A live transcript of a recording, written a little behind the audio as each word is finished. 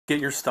Get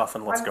your stuff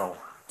and let's go.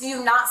 Do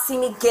you not see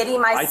me getting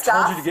my stuff?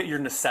 I told you to get your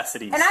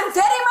necessities. And I'm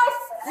getting my...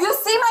 You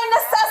see my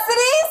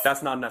necessities?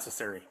 That's not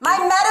necessary. My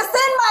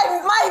medicine,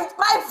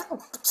 my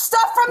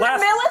stuff from the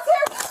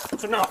military?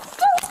 That's enough.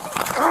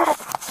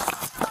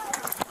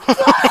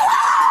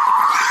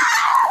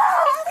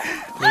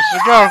 There she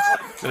go.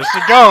 There she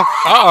go.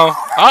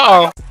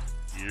 Uh-oh.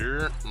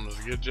 Yeah,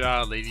 good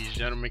job, ladies,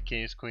 gentlemen,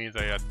 kings, queens.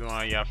 How y'all doing?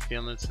 How y'all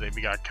feeling? Today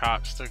we got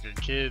cops took her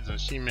kids and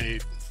she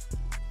made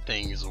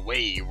things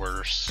way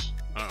worse.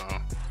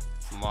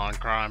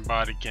 Law&Crime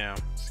BodyCam.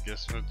 Let's get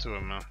straight to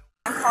it, man.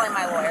 I'm calling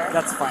my lawyer.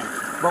 That's fine.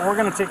 But we're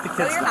going to take the kids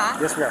No, you're now.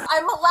 not. Yes, we are.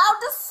 I'm allowed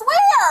to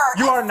swear.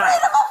 You are not.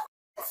 Freedom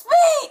of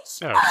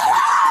speech. Oh,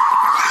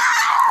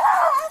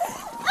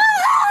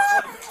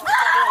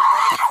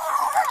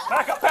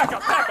 Back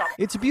up.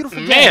 It's a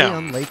beautiful day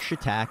on Lake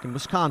Chautauqua in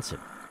Wisconsin,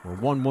 where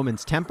one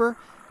woman's temper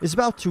is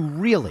about to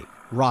really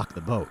rock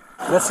the boat.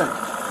 Listen,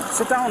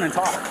 sit down and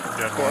talk.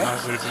 okay?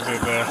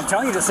 I'm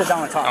telling you to sit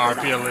down and talk.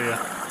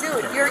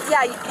 Dude, and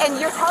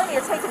you're telling me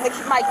you're taking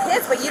my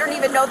kids, but you don't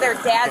even know their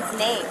dad's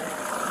name.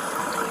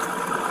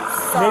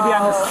 So, maybe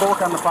I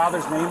misspoke on the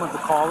father's name of the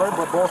caller,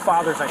 but both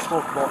fathers, I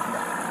spoke both of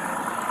them.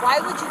 Why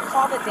would you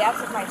call the dads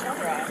of my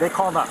children? They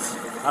called us.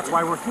 That's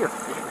why we're here.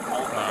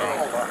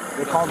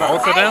 They called us.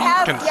 Both of them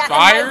conspired?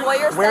 Yeah, and my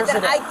lawyer Where's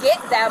said that it I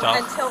get them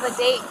until the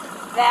date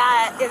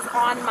that is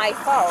on my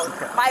phone.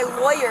 Okay. My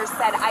lawyer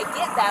said I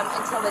get them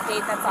until the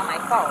date that's on my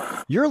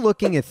phone. You're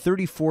looking at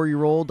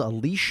 34-year-old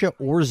Alicia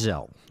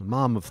Orzel, a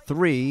mom of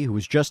 3 who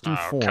was just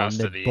informed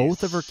that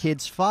both of her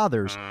kids'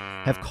 fathers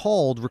have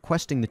called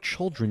requesting the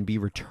children be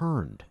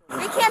returned.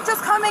 We can't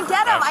just come and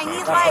get them. I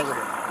need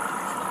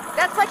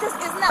that's like this.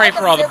 Isn't that pray like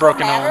for a all the civil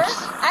broken matter?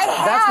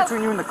 homes. That's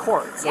between you and the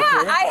courts. Yeah,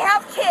 okay? I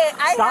have kids.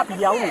 Stop have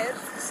yelling. Kids.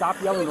 Stop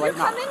yelling Dude, right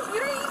now.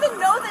 You don't even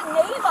know the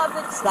name of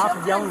the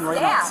Stop yelling right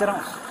now. Sit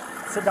down.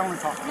 Sit down and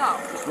talk. No.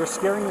 You're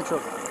scaring the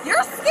children.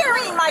 You're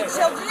scaring my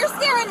children. You're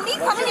scaring me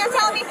coming here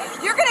telling me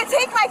you're going to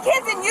take my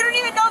kids and you don't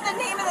even know the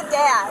name of the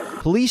dad.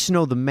 Police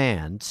know the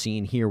man,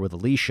 seen here with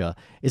Alicia,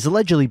 is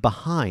allegedly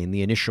behind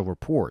the initial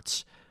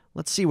reports.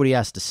 Let's see what he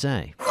has to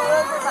say.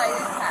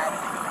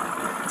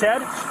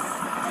 Ted?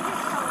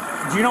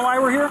 Do you know why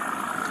we're here?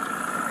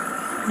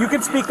 You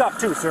can speak up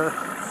too, sir.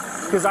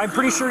 Because I'm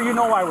pretty sure you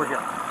know why we're here.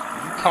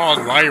 You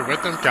called while you're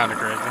with them? Kind of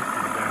crazy.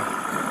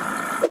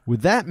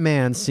 With that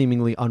man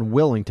seemingly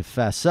unwilling to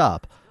fess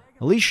up,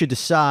 Alicia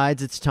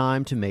decides it's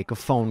time to make a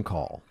phone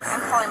call.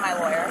 I'm calling my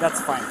lawyer.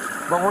 That's fine.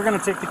 But we're going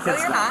to take the kids No,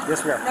 you're now. not.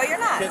 Yes, we are. No, you're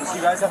not. Kids,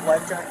 you guys have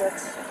life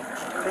jackets?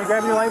 Can you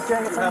grab your life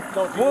jackets?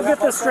 We'll get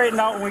this straightened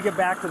out when we get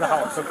back to the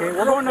house, okay?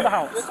 We're going to the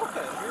house. It's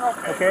okay.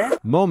 You're okay.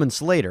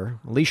 Moments later,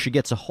 Alicia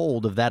gets a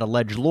hold of that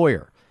alleged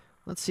lawyer.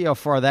 Let's see how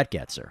far that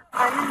gets her.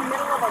 I'm in the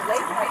middle of a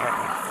lake right now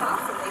in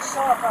Wisconsin. They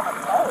show up on a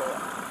boat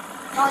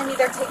telling me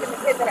they're taking the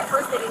kids, and at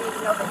first they didn't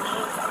even know the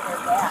names of their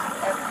dad,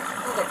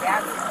 who the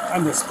dad was. I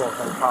misspoke.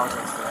 I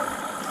apologize for that.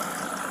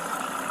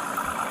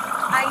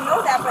 I know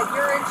that, but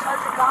you're in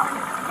charge of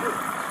Law&Crime too.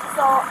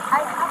 So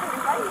I have it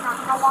in writing on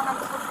how long I'm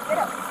supposed to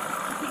get him.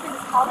 He can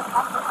just call the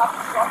cops or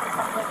show up or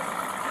something.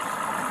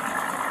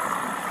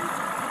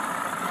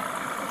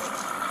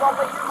 Well,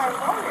 but you're my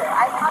lawyer.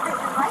 I have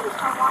it in writing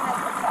how long I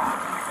took that.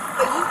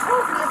 But you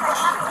told me if I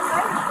have it in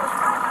writing this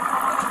time,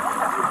 that's how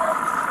long I took that.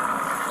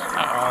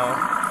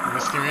 Uh-oh.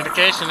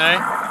 Miscommunication, eh?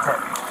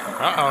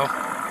 Uh-oh.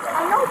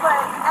 I know, but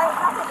I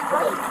have it in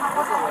writing how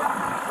long I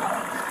took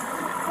that.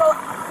 So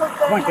the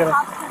cops can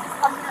just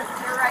come here and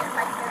terrorize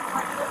my kids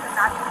like this and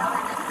not even know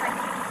their names. I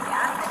can do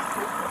that.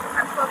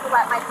 I'm supposed to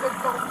let my kids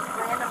go with these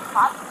random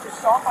cops to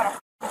show up on a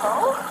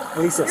boat?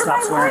 Lisa,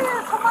 stop swearing.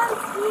 Come on,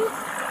 Steve.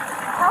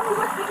 Tell me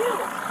what to do.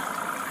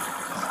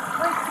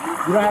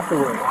 You don't have to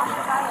worry.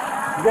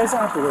 You guys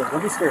don't have to worry.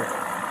 Don't be scared.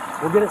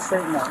 We'll get it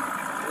straightened out.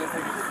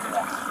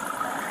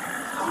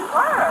 You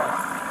were.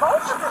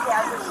 Both of the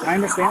dads. I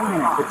understand,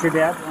 honey, but your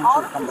dad wants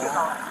you to come back.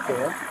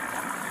 Okay?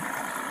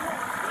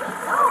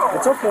 No.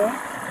 It's okay.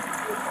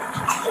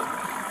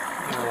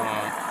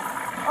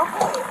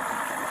 Okay.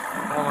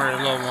 Don't worry,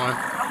 little one.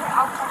 Okay,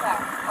 I'll come back.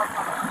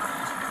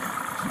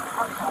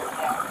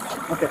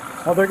 Okay.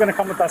 Well, they're going to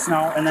come with us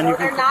now, and then you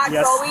can... They're not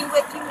going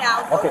with you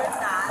now. Okay.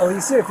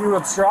 Alicia, if you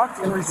obstruct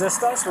and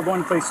resist us, we're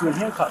going to place you in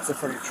handcuffs in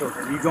front of your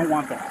children. You don't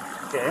want that.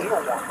 Okay? You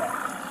don't want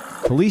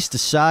that. Police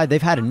decide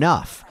they've had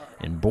enough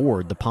and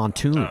board the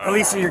pontoon.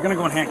 Alicia, you're going to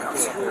go in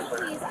handcuffs. No,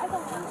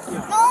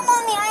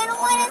 Mommy, I don't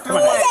want to do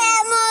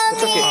that, Mommy.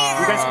 It's okay.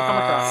 You guys can come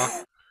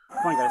across.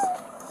 Come on, guys.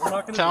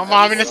 Tell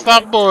Mommy to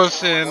stop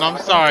bullshitting. I'm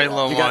sorry,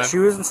 little one. You got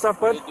shoes and stuff,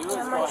 bud?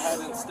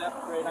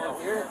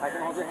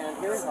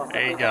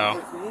 There you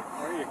go.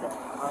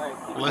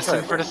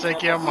 Listen for the sake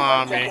of your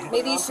mommy.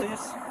 Maybe you should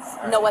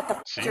know what the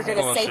you're going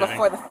to say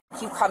before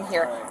you come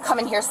here. Come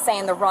in here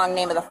saying the wrong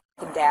name of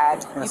the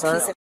dad. You piece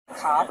of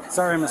cop.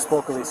 Sorry I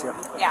misspoke, Alicia.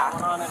 Yeah.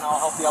 Come on and I'll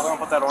help the other one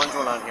put that orange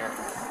one on here.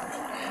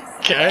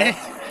 Okay.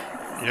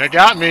 You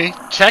got me.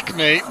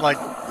 Checkmate, like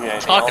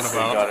talking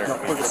about.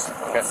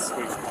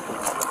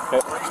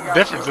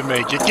 Difference to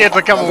make. Your kids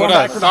are coming with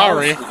us.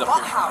 Sorry.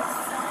 What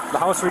house? The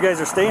house where you guys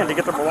are staying to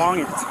get their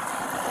belongings.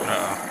 No.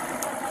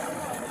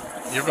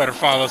 You better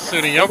follow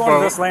suit in your We're going to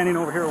boat. this landing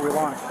over here where we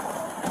launched.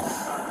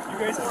 You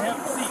guys can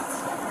have seats.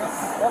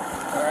 Yep.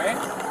 All right.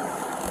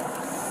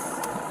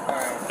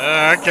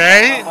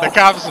 Okay, the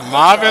cops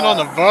mobbing on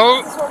the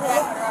boat.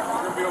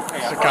 We'll be okay.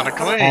 It's kind of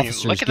clean.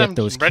 Officers Look at get them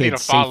those ready to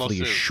kids follow safely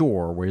suit.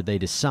 ashore where they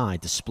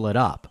decide to split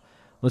up.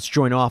 Let's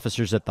join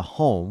officers at the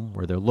home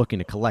where they're looking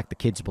to collect the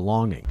kids'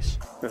 belongings.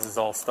 This is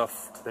all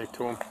stuff to take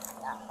to them?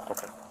 Yeah.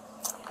 Okay.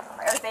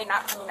 Are they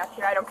not coming up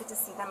here? I don't get to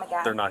see them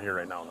again. They're not here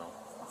right now, no.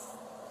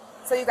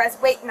 So you guys,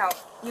 wait, no.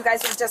 You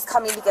guys are just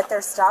coming to get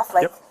their stuff?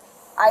 Like, Yep.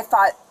 I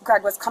thought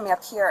Greg was coming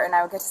up here and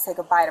I would get to say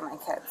goodbye to my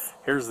kids.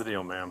 Here's the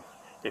deal, ma'am.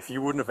 If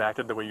you wouldn't have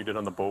acted the way you did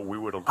on the boat, we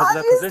would have put that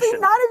Obviously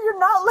position. not if you're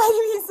not letting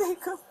me say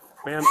goodbye.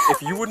 Ma'am,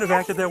 if you wouldn't have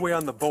acted that way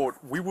on the boat,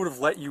 we would have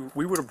let you,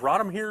 we would have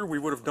brought him here, we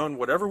would have done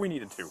whatever we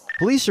needed to.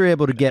 Police are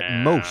able to get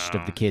most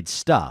of the kids'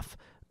 stuff,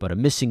 but a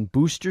missing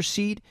booster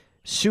seat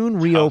soon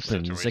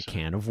reopens a situation.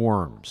 can of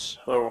worms.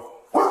 Hello.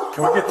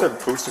 Can we get the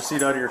booster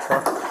seat out of your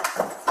truck?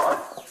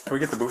 Can we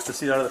get the booster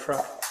seat out of the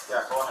truck?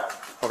 Yeah, go ahead.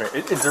 Okay,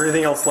 is there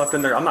anything else left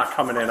in there? I'm not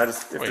coming in, I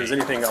just, if there's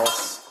anything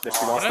else that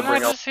she wants to Didn't I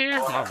bring up. just hear?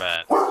 My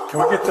bad. Can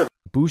we get the,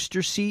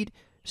 Booster seat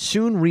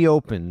soon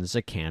reopens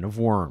a can of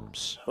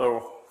worms.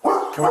 hello.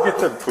 Can we get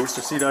the booster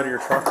seat out of your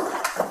truck? I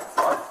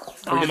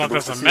don't know if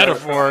that's a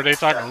metaphor. They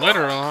talking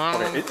literal, huh?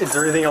 Okay, is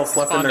there anything else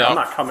left in Find there? I'm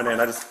out. not coming in,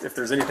 I just, if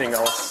there's anything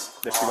else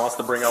that she wants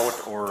to bring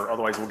out, or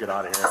otherwise we'll get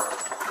out of here.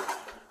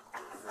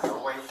 There's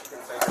no way you can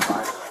say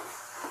goodbye to them.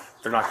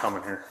 They're not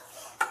coming here.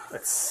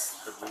 It's,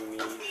 Because we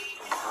need an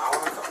hour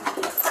or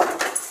something.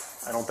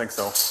 I don't think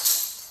so.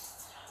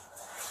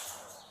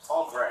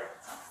 Call Greg.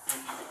 You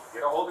can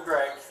get a hold of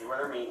Greg, see where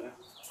they're meeting.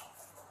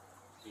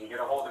 If you can get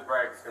a hold of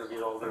Greg, it's going to be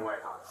the Olden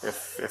White House.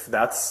 If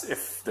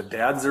the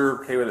dads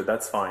are okay with it,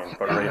 that's fine.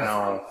 But right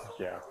now,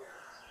 yeah,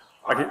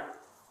 I can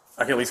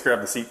at least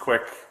grab the seat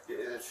quick.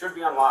 It should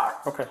be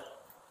unlocked. Okay,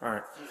 all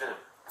right, He's in.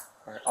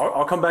 all right.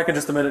 I'll come back in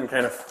just a minute and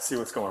kind of see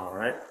what's going on. All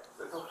right.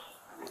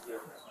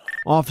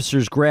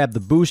 Officers grab the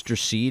booster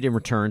seat and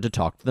return to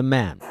talk to the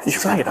man. You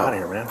trying to get out of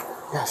here, man?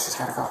 Yeah, she's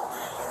got to go.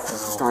 She's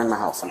destroying my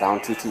house. I'm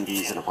down 2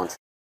 TVs and a bunch of...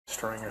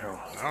 Destroying your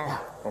house. Oh.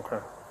 Okay.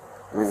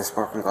 I mean, there's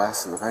broken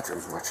glass in the bedroom.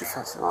 What she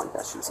fixed? Oh,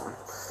 yeah, she was on.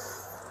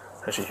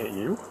 Has she hit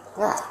you?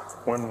 Yeah.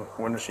 When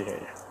did she hit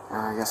you?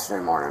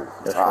 Yesterday morning.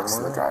 Yesterday Rocks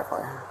in the morning?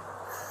 driveway.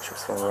 She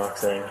was throwing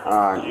rocks at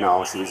you.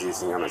 No, she was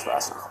using them as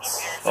brass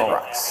knuckles. Oh.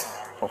 Rocks.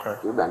 Okay.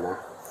 You've been there.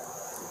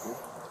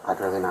 I'd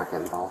rather not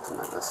get involved in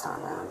it this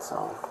time, man,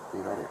 so be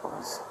ready,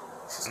 boys.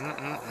 No,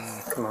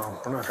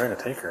 we're not trying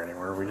to take her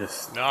anywhere. We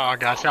just. No, I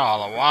got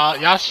y'all a wild.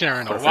 Y'all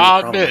sharing But a if there's a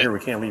wild problem bit. here, we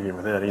can't leave you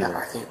with that Yeah, either.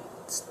 I can't.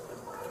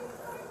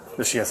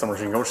 Does she have somewhere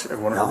she can go?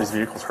 One of these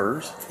vehicles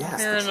hers?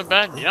 Yes. Here in the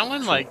back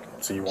yelling like.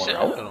 So you want shit.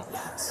 her out?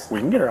 Yes.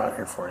 We can get her out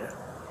here for you.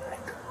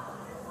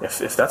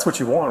 If that's what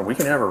you want, we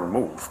can have her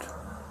removed.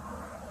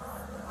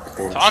 But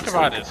then Talk she's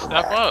about gonna it. come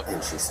Step back, up.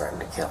 And she's starting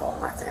to kill all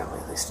my family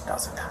at least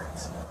 12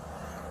 times.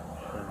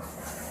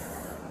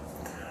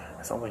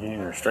 It sounds like you need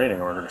a restraining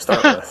order to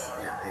start with.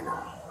 Yeah, I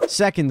know.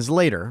 Seconds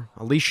later,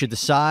 Alicia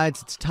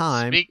decides it's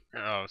time.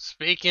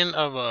 Speaking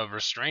of a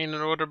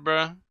restraining order,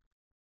 bruh.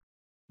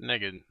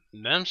 Nigga,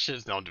 them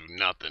shits don't do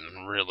nothing,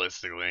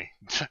 realistically.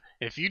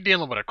 If you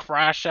dealing with a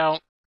crash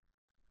out,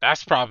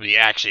 that's probably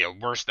actually a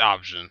worst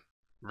option.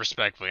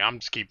 Respectfully, I'm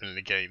just keeping it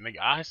the case. Nigga,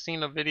 I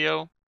seen a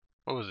video,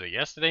 what was it,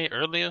 yesterday?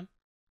 Earlier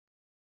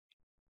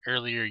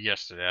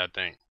yesterday, I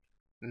think.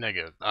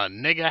 Nigga, a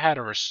nigga had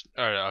a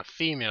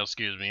female,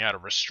 excuse me, had a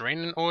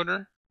restraining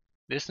order.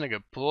 This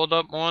nigga pulled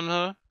up on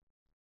her.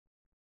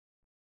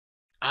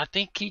 I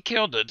think he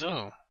killed her,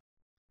 too.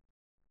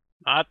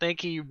 I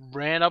think he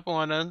ran up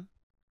on her.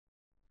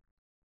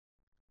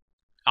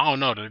 I don't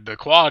know, the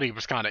quality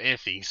was kind of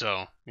iffy,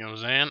 so, you know what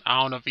I'm saying?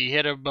 I don't know if he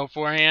hit her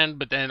beforehand,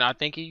 but then I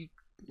think he,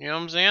 you know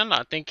what I'm saying?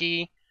 I think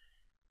he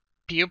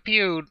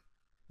pew-pewed.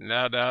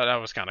 That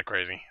was kind of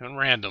crazy and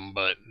random,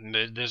 but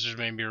this just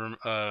made me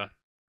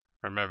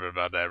remember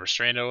about that.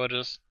 Restraining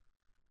orders,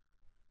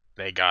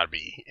 they gotta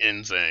be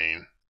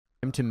insane.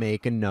 To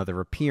make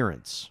another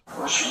appearance.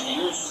 She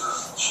used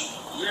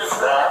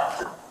that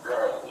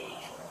today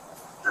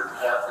to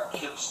have the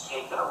kids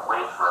taken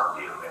away from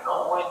you. And the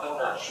only thing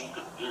that she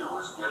could do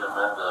was get them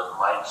into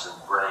Mike's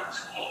and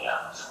Greg's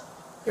hands.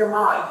 Your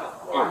mom.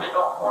 They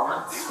don't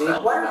want to do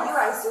that. What are you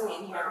guys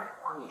doing here?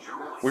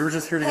 We were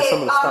just here to get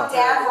some of the stuff.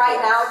 Dad, right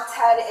now,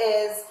 Ted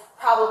is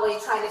probably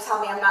trying to tell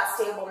me I'm not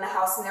stable in the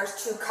house, and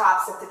there's 2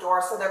 cops at the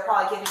door, so they're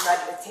probably getting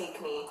ready to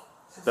take me.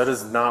 That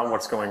is not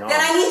what's going on. Then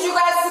I need you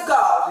guys to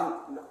go.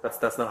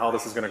 That's not how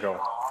this is gonna go.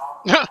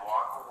 Walk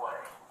away.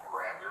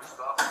 Grab your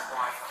stuff and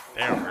fly.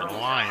 Damn, we're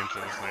lying to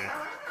this thing.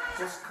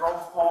 Just go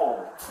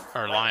home.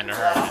 Or lying to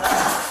her. I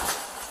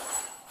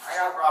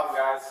got a problem,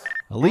 guys.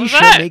 Alicia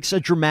that? makes a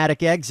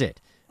dramatic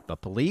exit,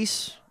 but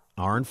police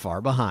aren't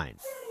far behind.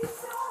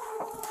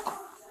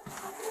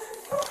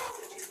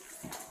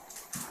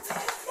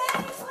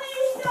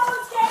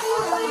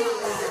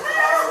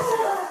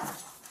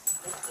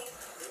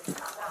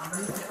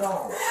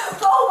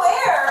 Go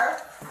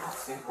where?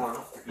 Simple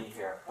enough to be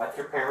here. Like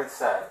your parents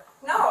said.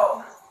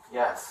 No.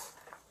 Yes.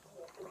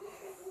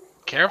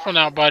 Careful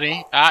now,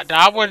 buddy.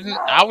 I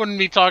wouldn't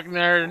be talking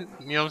there, you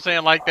know what I'm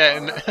saying, like that,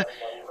 and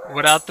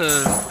without the.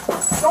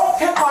 Don't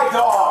kick my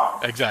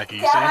dog. Exactly.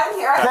 You Dad, see? I'm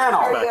here. I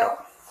can hear you.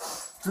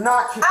 Do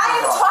not kick I my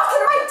am dog. talking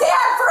to my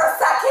dad for a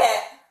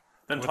second.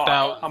 Then Without-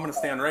 talk. I'm gonna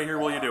stand right here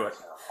while you do it.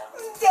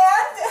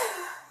 Dad.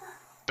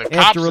 The cops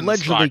After in the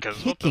allegedly slot, 'cause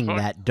what the kicking fuck?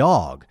 that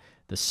dog,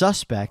 the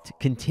suspect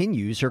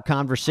continues her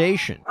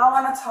conversation. I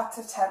want to talk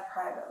to Ted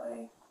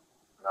privately.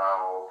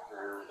 No,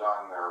 you're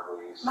done there,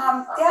 Louise.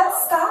 Mom, Dad,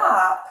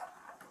 stop.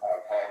 I've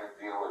had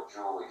to deal with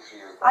Julie. She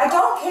is. I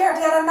don't care,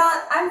 Dad. I'm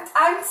not.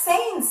 I'm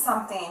saying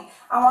something.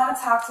 I want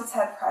to talk to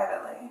Ted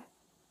privately.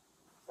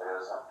 It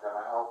isn't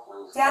gonna help,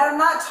 Louise. Dad, I'm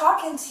not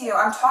talking to you.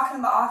 I'm talking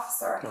to the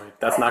officer.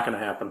 That's not gonna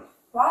happen.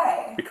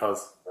 Why?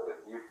 Because But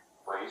if you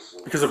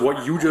place of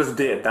what you just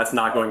did, that's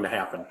not going to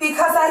happen.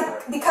 Because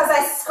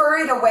I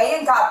scurried away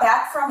and got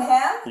back from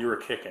him. You were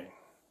kicking.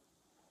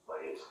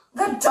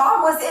 The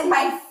dog was in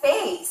my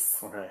face.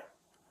 Okay.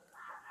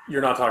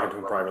 You're not talking to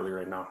him privately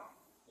right now.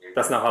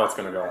 That's not how it's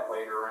gonna go.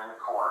 later in the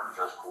court,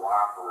 just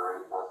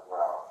cooperate with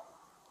Ralph.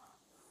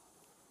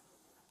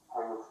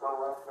 Are you still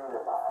with me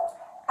about it?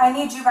 I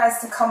need you guys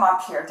to come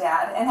up here,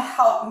 Dad, and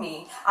help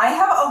me. I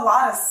have a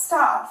lot of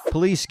stuff.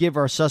 Police give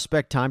our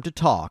suspect time to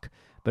talk,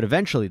 but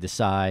eventually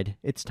decide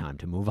it's time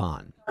to move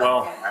on.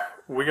 Well,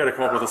 we got to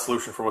come up with a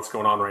solution for what's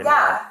going on right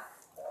Yeah.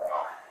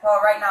 Well,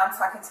 right now I'm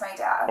talking to my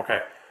dad. now. Okay.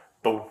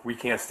 But we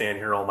can't stand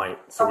here all night,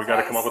 so we got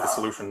to Okay, come up with a so-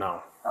 solution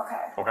now. Okay.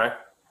 Okay?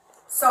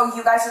 So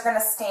you guys are going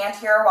to stand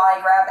here while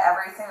I grab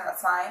everything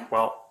that's mine?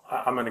 Well,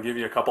 I'm going to give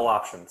you a couple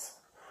options.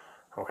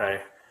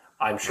 Okay?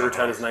 I'm sure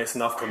Ted is nice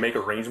enough to make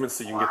arrangements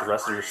so you can get the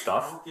rest of your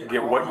stuff,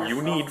 get what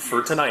you need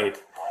for tonight,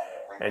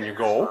 and you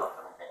go,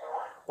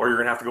 or you're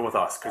going to have to go with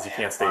us because you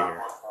can't stay here. 400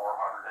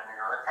 in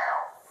your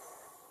account.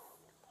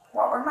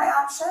 What were my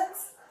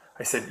options?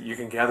 I said you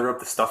can gather up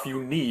the stuff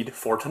you need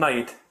for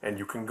tonight, and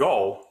you can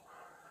go,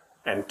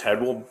 and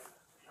Ted will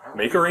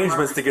make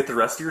arrangements to get the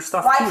rest of your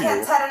stuff Why to can't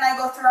you. Ted and I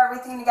go through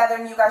everything together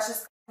and you guys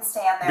just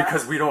stand there?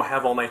 Because we don't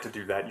have all night to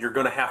do that. You're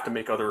going to have to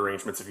make other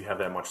arrangements if you have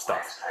that much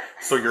stuff.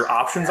 So your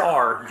options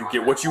are you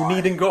get what you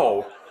need and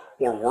go,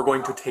 or we're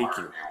going to take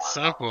you.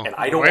 Simple. And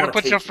I don't Way to wanna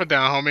put take your you. foot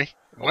down, homie.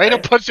 Way to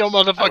Okay? put your I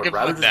would motherfucking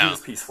rather foot just do down.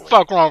 this peacefully.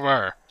 Fuck wrong with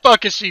her.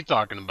 Fuck is she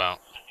talking about?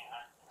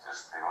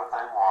 Just do what they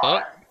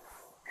want. Fuck.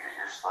 Get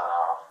your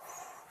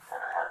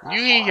stuff. You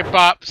and your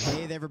pops.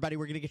 Hey there, everybody.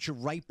 We're going to get you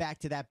right back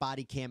to that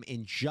body cam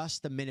in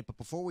just a minute. But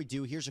before we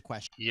do, here's a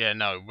question. Yeah,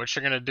 no. What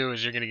you're gonna do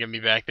is you're gonna get me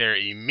back there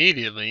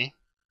immediately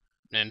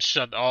and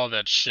shut all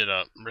that shit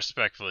up,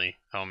 respectfully,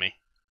 homie.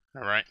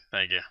 All right,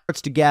 thank you.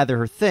 Starts to gather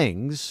her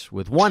things,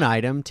 with one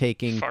item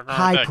taking Fuck around with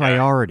high that guy.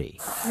 priority.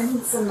 I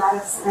need some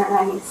medicine and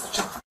I need such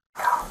a...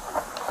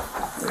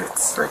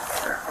 It's right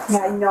there. Yeah,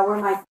 I know where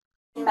my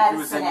medicine He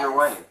was in your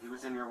way. He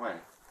was in your way. I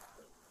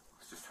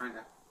was just trying to.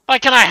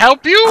 Like, can I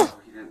help you?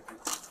 He didn't.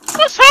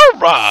 What's her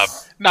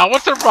vibe? Now,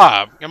 what's her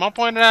vibe? Am I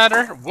pointing at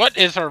her? What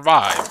is her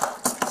vibe?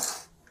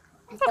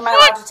 Am I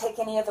allowed to take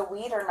any of the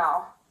weed or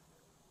no?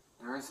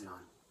 There is none.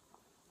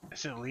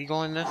 Is it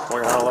legal in this? Well,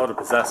 you're not allowed to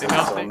possess it,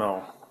 so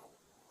no.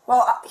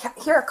 Well,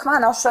 here, come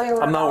on, I'll show you.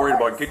 I'm not worried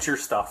about it. Get your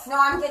stuff. No,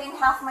 I'm getting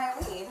half my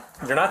weed.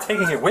 You're not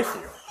taking it with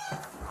you.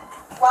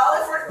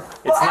 Well, if we're... Well,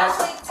 It's not-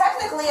 actually,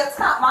 technically, it's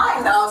not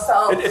mine, though,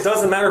 so... It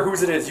doesn't matter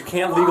whose it is. You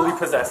can't legally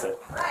possess it.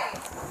 Right.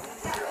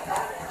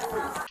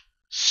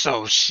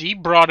 So she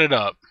brought it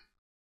up,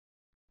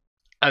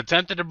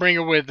 attempted to bring it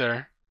with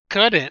her,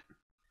 couldn't,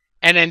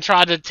 and then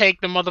tried to take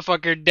the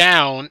motherfucker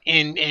down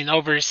in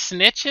over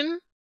snitching?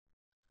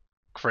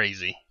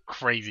 Crazy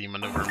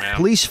maneuver, man.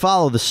 Police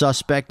follow the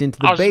suspect into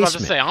I the was about to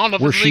basement, say, I don't know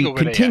if where it's she legal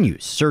where they at.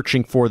 continues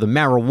searching for the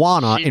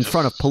marijuana in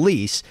front of Jesus.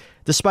 police,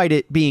 despite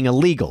it being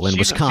illegal in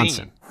She's a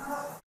Wisconsin.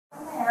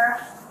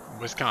 There.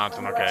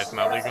 Wisconsin, okay, it's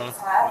not legal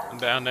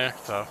down there,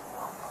 so.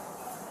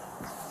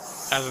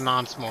 As a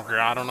non-smoker,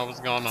 I don't know what's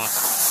going on.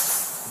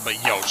 But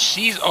yo,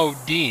 she's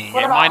ODing.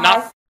 What Am I about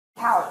not?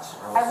 my couch?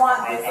 I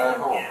want this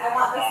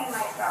in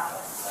my truck.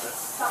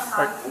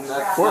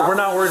 Somehow. We're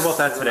not worried about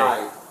that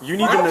today. You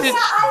need to...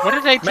 What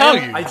did they tell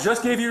Ma'am, you? I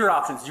just gave you your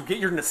options. You get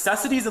your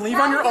necessities and leave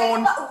on your own.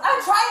 I'm trying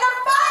to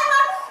find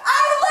one.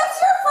 I lived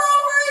here for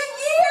over a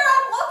year.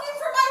 I'm looking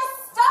for my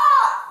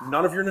stuff.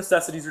 None of your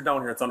necessities are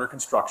down here. It's under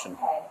construction.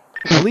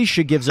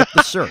 Alicia gives up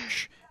the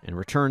search and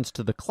returns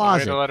to the Way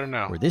closet, to let her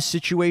know. where this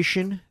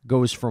situation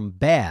goes from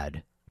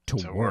bad to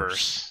To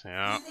worse.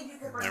 Yeah. You think you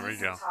could bring There we me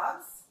some go.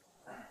 tubs?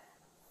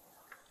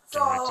 So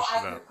Can't wait to see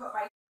I that. could put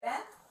my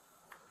in?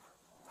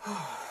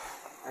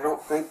 I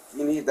don't think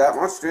you need that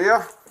much, do you?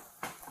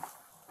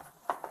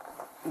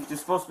 You're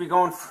just supposed to be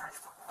going.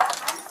 I'm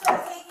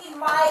still taking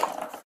my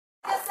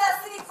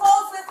necessity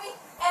clothes with me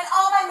and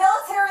all my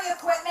military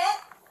equipment.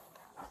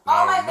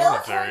 All my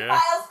military yeah.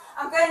 files.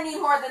 I'm gonna need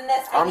more than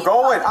this. I I'm need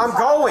going. fucking I'm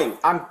tubs. going.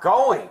 I'm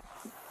going.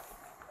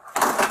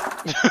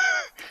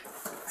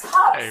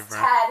 Tubs, Hey, bro.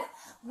 Ted.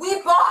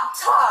 We bought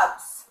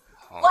tubs.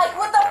 Oh Like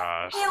my with the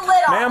gosh. fucking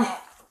lid on Ma'am. it.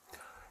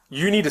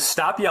 You need to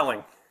stop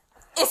yelling.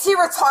 Is he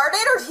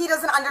retarded or he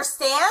doesn't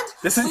understand?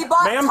 We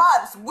bought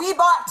tubs. We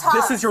bought tubs.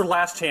 This is your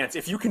last chance.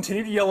 If you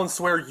continue to yell and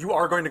swear, you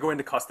are going to go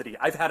into custody.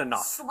 I've had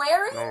enough.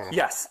 Swearing?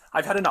 Yes,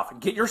 I've had enough.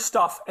 Get your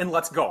stuff and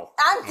let's go.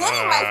 I'm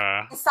getting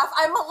my stuff.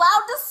 I'm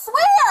allowed to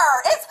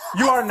swear.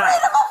 You are not.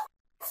 Freedom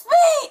of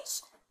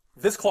speech.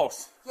 This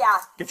close. Yeah.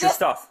 Get your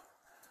stuff.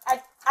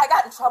 I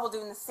got in trouble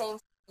doing the same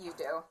you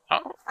do.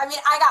 Oh. I mean,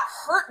 I got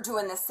hurt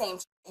doing the same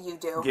you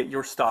do. Get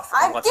your stuff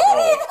I'm and let's getting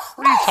go.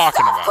 What are you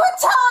talking about? Quit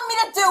telling me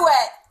to do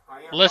it.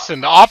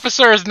 Listen, the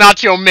officer is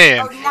not your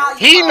man.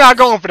 He's not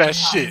going for that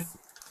shit.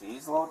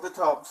 Please load the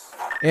tubs.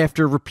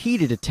 After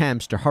repeated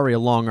attempts to hurry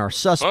along our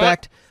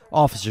suspect,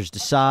 officers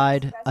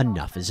decide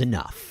enough is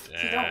enough.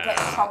 You don't get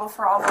in trouble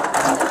for all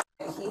the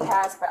he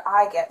has, but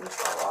I get in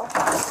trouble.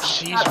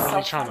 She's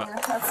really trying to...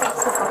 That's so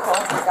typical,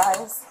 you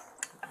guys.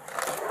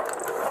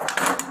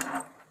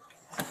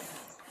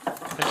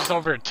 They're just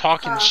over here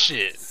talking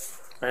shit.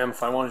 Ma'am,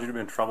 if I wanted you to be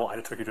in trouble, I'd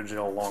have took you to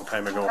jail a long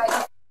time ago.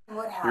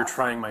 You're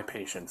trying my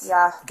patience.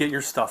 Yeah. Get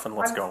your stuff and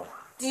let's go.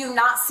 Do you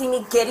not see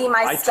me getting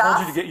my stuff? I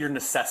told you to get your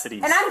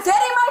necessities. And I'm getting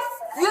my...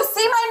 You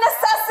see my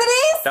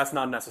necessities? That's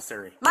not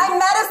necessary. My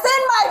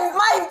medicine,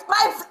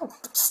 my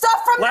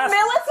stuff from the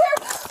military?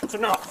 That's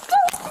enough.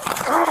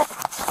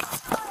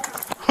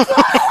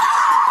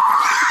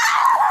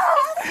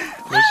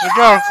 There she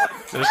go.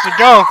 There she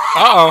go.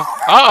 Uh-oh.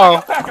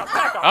 Uh-oh.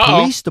 Uh-oh.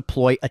 Police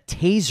deploy a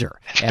taser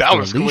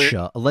after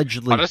Alicia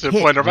allegedly hit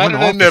one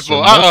officer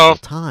multiple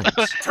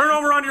times. Turn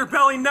over on your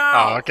belly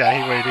now. Oh, okay.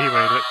 He waited.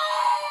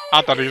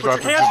 I thought he was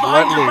about to just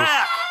let loose.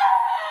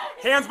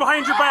 Hands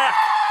behind your back.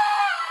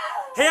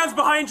 Hands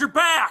behind your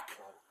back.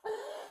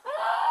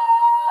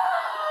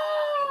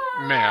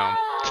 Ma'am.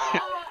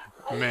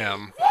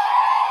 Ma'am.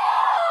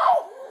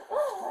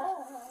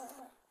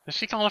 Is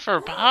she calling for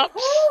her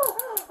pops?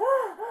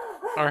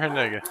 Or her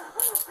nigga?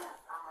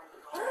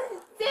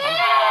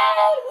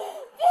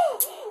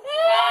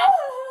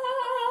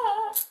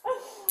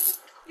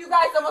 You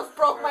guys almost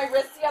broke my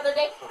wrist the other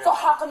day, so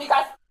how about you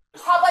guys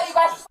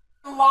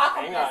lock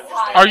me this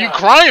time? Are you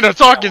crying or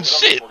talking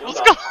shit? What's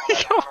going on?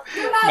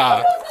 You're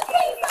not supposed to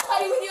tase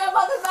somebody when you have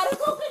other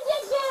medical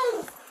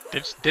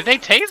conditions! Did they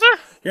tase her?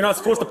 You're not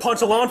supposed to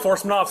punch a law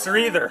enforcement officer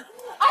either.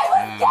 I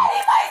was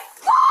getting my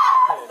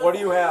stuff! What do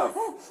you have?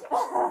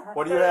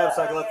 What do you have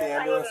so I can let the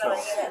ambulance know?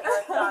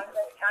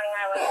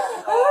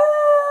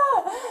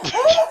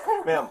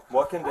 Ma'am,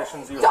 what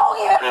conditions do you have? Don't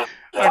even...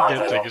 I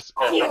can't take it.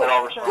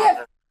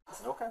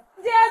 Okay.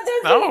 Dad, this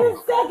is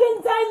the second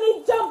time they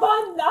jump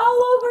all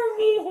over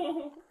me.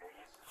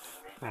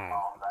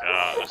 Oh,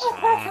 gosh.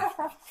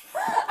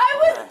 I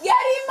was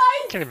getting my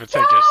Can't even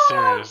take it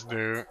serious,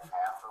 dude.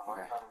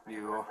 Okay,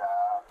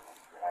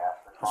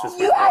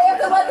 I have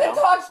to let them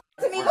talk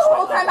to me the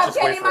whole time I'm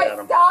getting my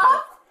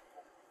stuff?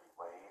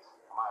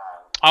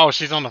 Oh,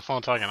 she's on the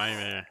phone talking. I ain't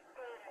even hear.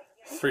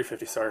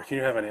 350, sorry. Can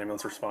you have an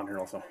ambulance respond here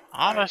also?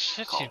 All that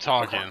shit you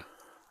talking.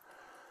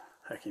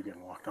 I keep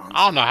getting walked on.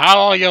 I don't know how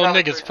all your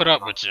niggas put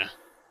up with you.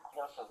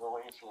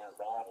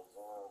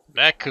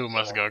 That coup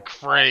must go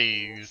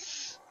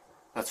crazy.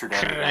 That's your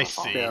dad.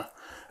 Crazy. Yeah.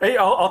 Hey,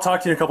 I'll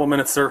talk to you in a couple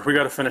minutes, sir. We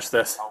got to finish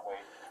this.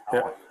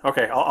 Yeah.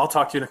 Okay, I'll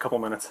talk to you in a couple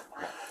minutes.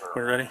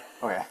 We ready?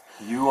 Okay.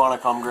 You want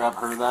to come grab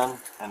her then,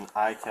 and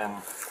I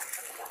can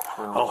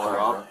roll her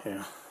up?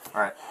 Yeah.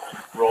 Alright.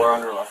 Roll her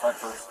on your left side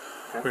first.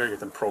 We gotta get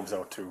them probes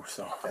out too,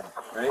 so. Okay.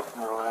 Ready?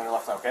 Roll her on your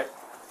left side, okay?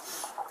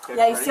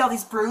 Yeah, you see all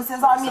these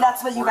bruises on me?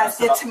 That's what you guys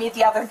did to me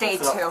the other day,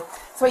 too.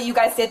 That's what you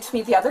guys did to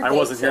me the other day, I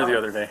wasn't here the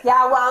other day.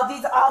 Yeah, well,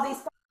 all these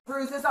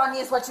bruises on me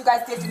is what you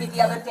guys did to me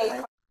the other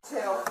day,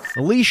 too.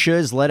 Alicia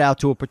is led out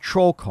to a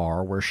patrol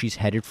car where she's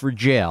headed for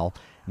jail,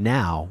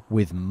 now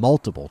with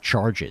multiple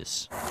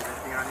charges.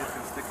 Anything on you that's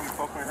gonna stick me,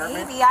 poke me, hurt me?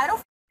 Maybe, I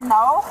don't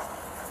know.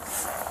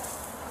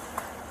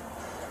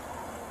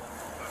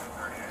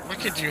 What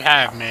could you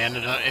have, man,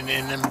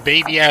 in them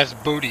baby-ass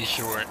booty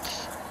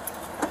shorts?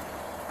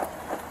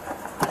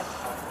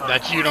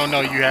 That you don't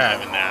know you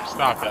have in there.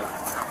 Stop it.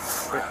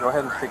 Okay, go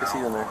ahead and take a seat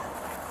in there.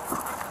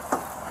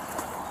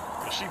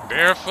 Is she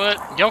barefoot?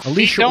 Your feet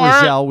Alicia don't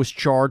hurt? Orzel was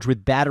charged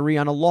with battery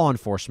on a law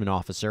enforcement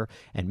officer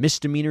and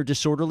misdemeanor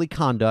disorderly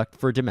conduct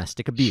for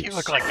domestic abuse. She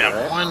look like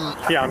that one...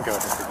 Yeah, I'm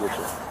good.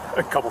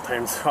 A couple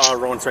times.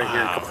 Rowan's right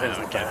here, a couple times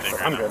in the back. So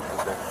I'm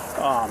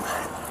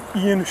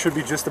good. Ian should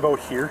be just about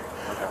here.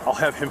 Okay. I'll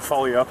have him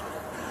follow you up.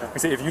 I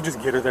say, if you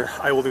just get her there,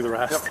 I will do the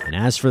rest. And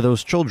as for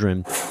those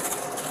children...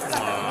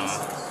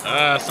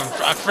 some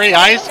free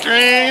ice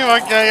cream?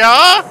 Okay,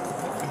 y'all?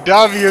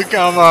 W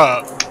come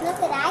up.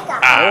 Look what I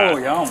got. Oh,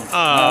 yum.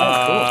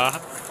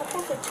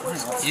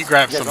 You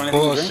grabbed some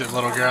bullshit,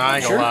 little girl. I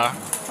ain't gonna lie.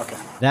 Okay.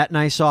 That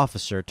nice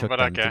officer took But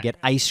them okay. to get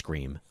ice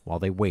cream while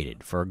they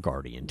waited for a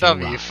guardian to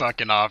W arrive.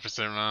 fucking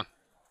officer, man.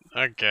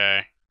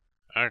 Okay.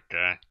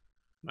 Okay.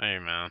 Hey,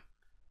 man.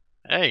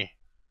 Hey.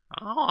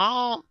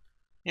 Oh,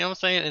 you know what I'm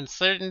saying? In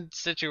certain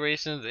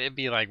situations, it'd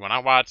be like, when I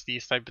watch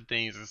these type of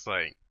things, it's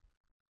like,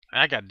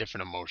 I got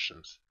different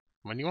emotions.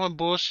 When you want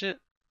bullshit,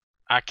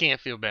 I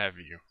can't feel bad for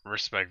you,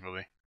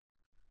 respectfully.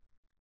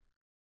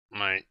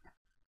 Like,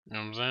 you know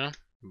what I'm saying?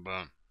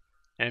 But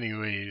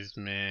Anyways,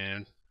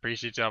 man,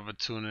 appreciate y'all for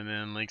tuning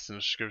in. Links in the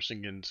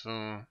description getting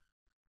soon.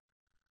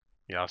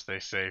 Y'all stay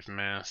safe,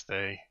 man.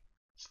 Stay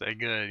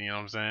good, you know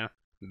what I'm saying?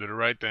 Do the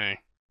right thing.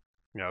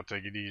 Y'all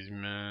take it easy,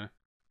 man.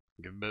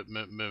 Get back.